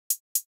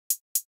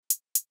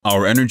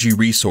Our energy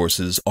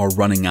resources are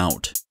running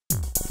out.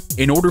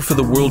 In order for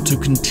the world to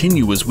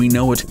continue as we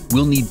know it,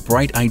 we'll need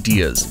bright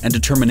ideas and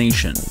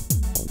determination.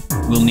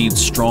 We'll need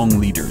strong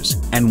leaders,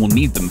 and we'll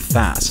need them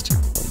fast.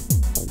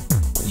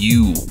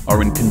 You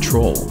are in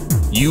control.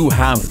 You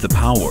have the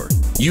power.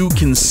 You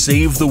can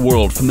save the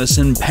world from this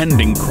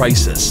impending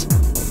crisis.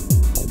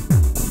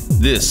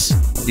 This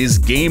is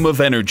Game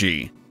of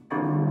Energy.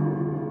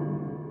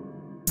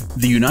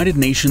 The United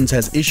Nations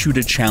has issued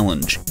a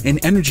challenge, an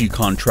energy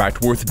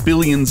contract worth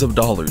billions of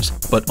dollars,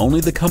 but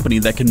only the company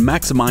that can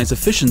maximize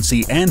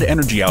efficiency and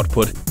energy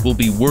output will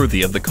be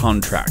worthy of the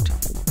contract.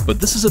 But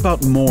this is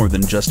about more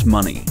than just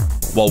money.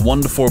 While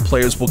 1 to 4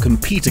 players will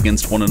compete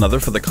against one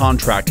another for the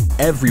contract,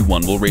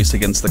 everyone will race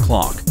against the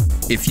clock.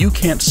 If you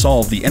can't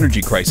solve the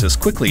energy crisis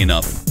quickly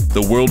enough,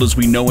 the world as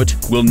we know it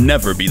will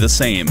never be the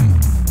same.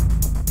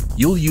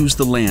 You'll use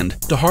the land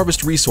to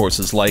harvest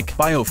resources like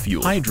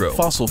biofuel, hydro,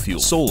 fossil fuel,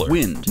 solar,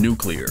 wind,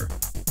 nuclear.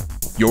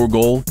 Your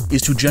goal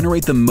is to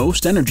generate the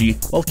most energy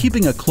while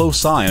keeping a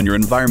close eye on your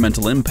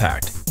environmental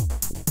impact.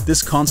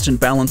 This constant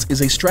balance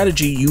is a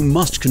strategy you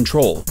must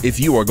control if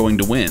you are going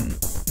to win.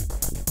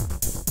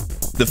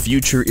 The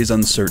future is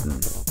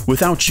uncertain.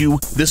 Without you,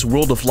 this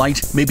world of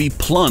light may be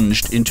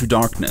plunged into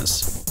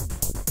darkness.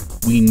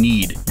 We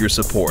need your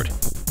support.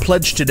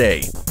 Pledge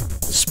today.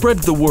 Spread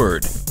the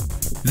word.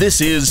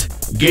 This is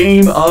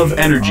Game of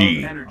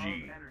Energy.